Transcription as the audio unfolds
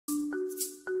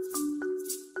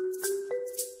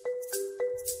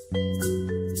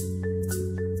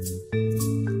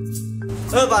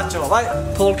بچه ها وای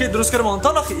پولکی درست کرد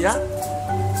مونتان آخی یا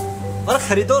برای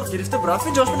خریدار گرفته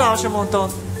برافی جاش من نهاشه مونتان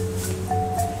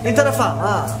این طرف هم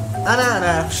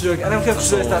انا خوشلوک انا خیلی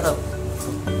خوشلوک استادم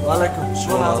وعلیکم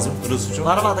شما نازم درست شما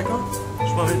مرحبا دکم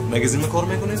شما مگزین کار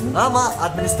میکنید؟ نه ما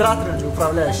ادمنستراتورم جو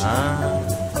управляющий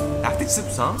وقتی چی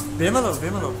بسام؟ بیمالو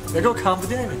یکو کام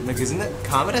بودی مگزین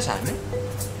کامراش همه؟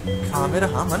 کامera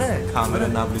هم نه کامرا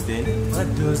نبودین؟ نه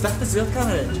 12 تا زیاد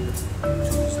کامera اینجا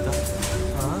 12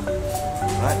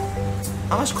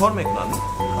 همش کار میکنن؟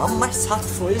 همش ساعت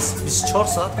فویس 24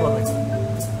 ساعت کار میکنن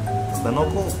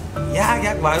بناکو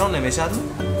یک وایران نمیشد؟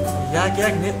 یک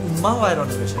نه اونمان وایران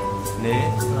نمیشه نه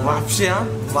وحشی هم؟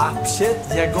 وحشی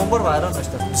یکم بار وایران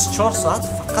نشده 24 ساعت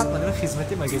فقط من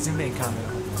خدمتی مگزین به این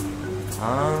کامera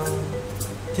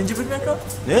تینجی بود میکرد؟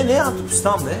 نه هم تو پستم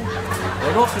نه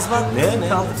یکم خدمت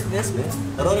نه نیست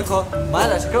قرار کار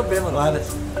مایلش که بیمون مایلش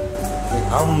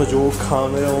اما جو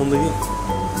کامera ondaki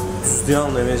düzlüğü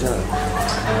anlamayacağım.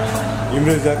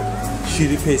 İmrözler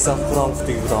şiri peysaf kuran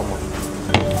fıtık bir damla.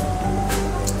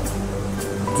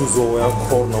 Düz oya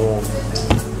korna oldu.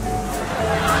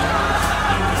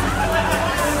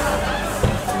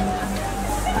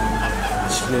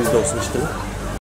 Şimdi bir dostum işte.